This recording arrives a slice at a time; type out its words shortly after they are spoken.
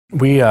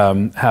We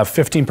have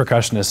 15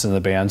 percussionists in the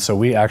band, so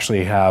we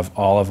actually have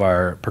all of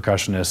our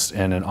percussionists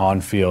in an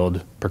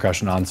on-field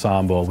percussion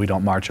ensemble. We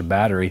don't march a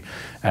battery,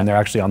 and they're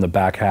actually on the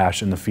back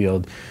hash in the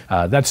field.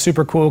 That's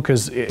super cool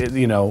because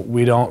we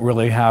don't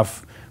really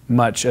have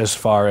much as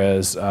far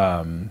as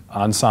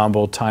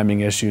ensemble timing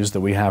issues that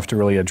we have to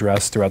really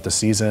address throughout the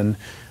season,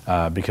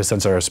 because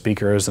since our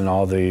speakers and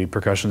all the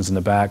percussions in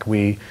the back,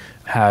 we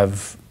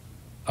have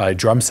a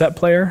drum set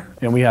player,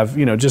 and we have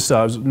just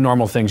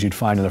normal things you'd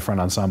find in the front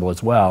ensemble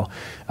as well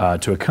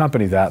to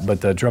accompany that,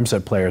 but the drum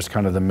set player is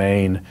kind of the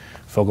main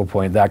focal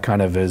point. That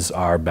kind of is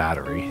our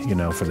battery,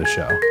 for the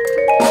show.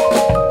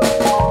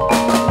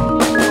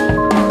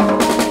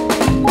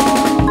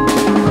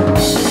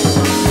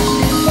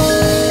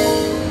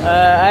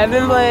 I've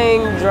been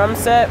playing drum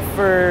set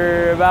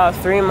for about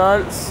 3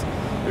 months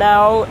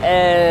now,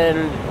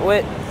 and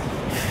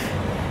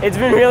it's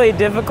been really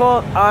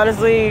difficult,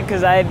 honestly,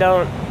 because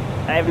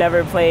I've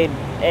never played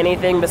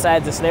anything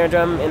besides the snare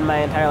drum in my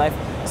entire life.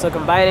 So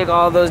combining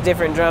all those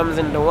different drums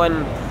into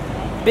one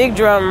big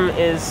drum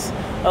is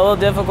a little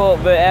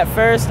difficult, but at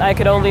first I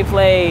could only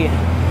play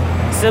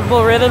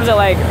simple rhythms at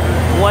like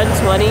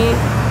 120,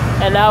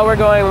 and now we're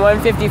going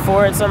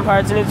 154 at some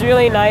parts, and it's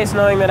really nice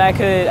knowing that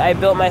I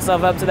built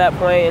myself up to that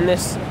point in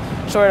this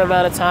short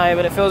amount of time,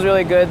 and it feels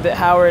really good that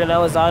Howard and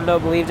Elizondo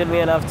believed in me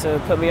enough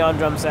to put me on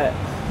drum set.